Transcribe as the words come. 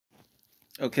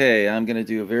Okay, I'm going to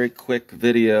do a very quick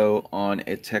video on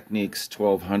a Technics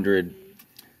 1200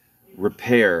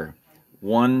 repair.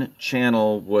 One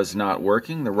channel was not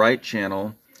working, the right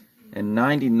channel, and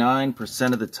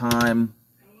 99% of the time,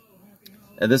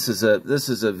 and this is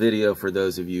a video for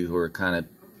those of you who are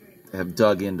have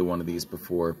dug into one of these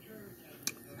before.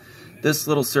 This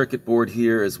little circuit board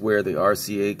here is where the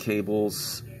RCA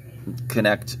cables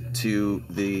connect to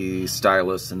the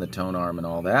stylus and the tone arm and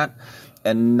all that.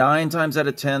 And 9 times out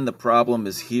of 10, the problem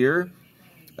is here.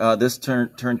 This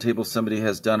turntable somebody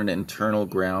has done an internal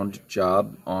ground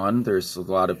job on. There's a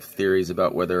lot of theories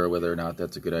about whether or not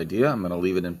that's a good idea. I'm going to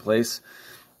leave it in place.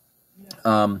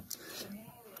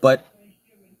 But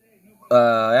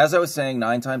as I was saying,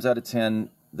 9 times out of 10,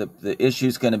 the issue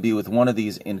is going to be with one of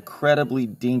these incredibly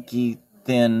dinky,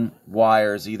 thin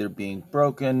wires either being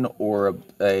broken or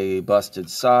a busted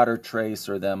solder trace,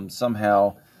 or them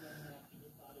somehow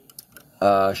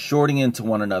shorting into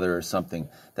one another or something.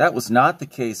 That was not the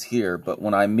case here, but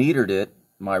when I metered it,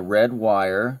 my red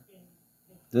wire,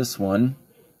 this one,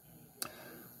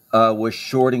 was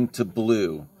shorting to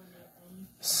blue.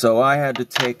 So I had to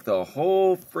take the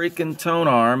whole freaking tone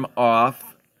arm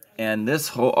off, and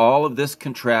all of this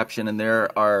contraption, and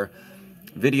there are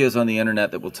videos on the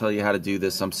internet that will tell you how to do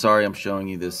this. I'm sorry I'm showing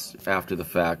you this after the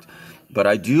fact. But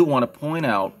I do want to point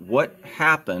out what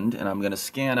happened, and I'm going to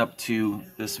scan up to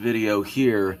this video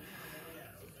here.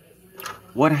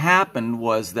 What happened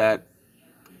was that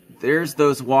there's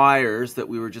those wires that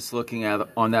we were just looking at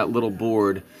on that little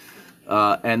board,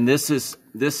 and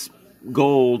this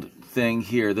gold thing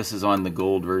here. This is on the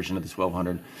gold version of the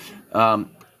 1200.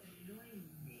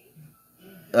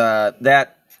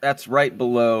 That's right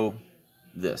below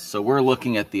this. So we're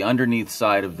looking at the underneath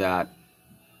side of that.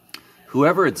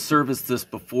 Whoever had serviced this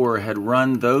before had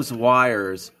run those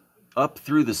wires up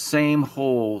through the same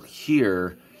hole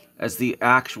here as the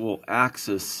actual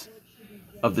axis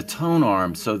of the tone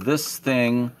arm. So this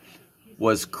thing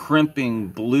was crimping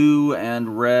blue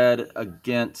and red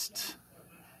against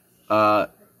the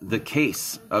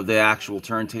case of the actual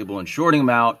turntable and shorting them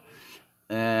out.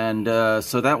 And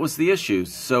so that was the issue.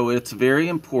 So it's very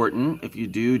important, if you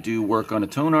do work on a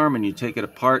tone arm and you take it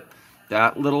apart,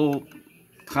 that little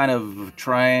kind of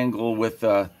triangle with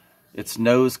its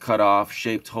nose cut off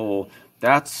shaped hole,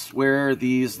 that's where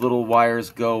these little wires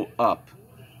go up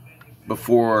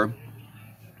before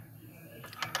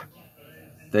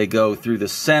they go through the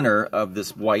center of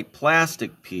this white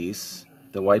plastic piece.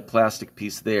 The white plastic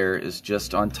piece there is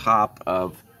just on top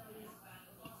of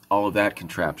all of that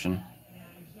contraption.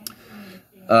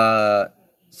 So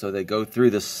they go through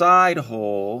the side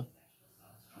hole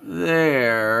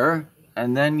there,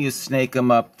 and then you snake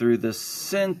them up through the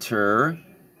center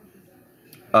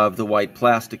of the white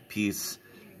plastic piece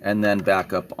and then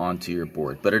back up onto your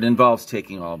board. But it involves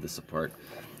taking all of this apart.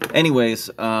 Anyways,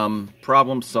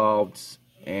 problem solved,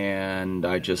 and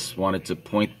I just wanted to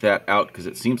point that out because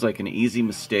it seems like an easy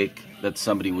mistake that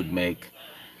somebody would make.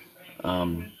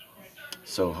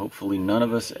 So hopefully none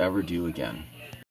of us ever do again.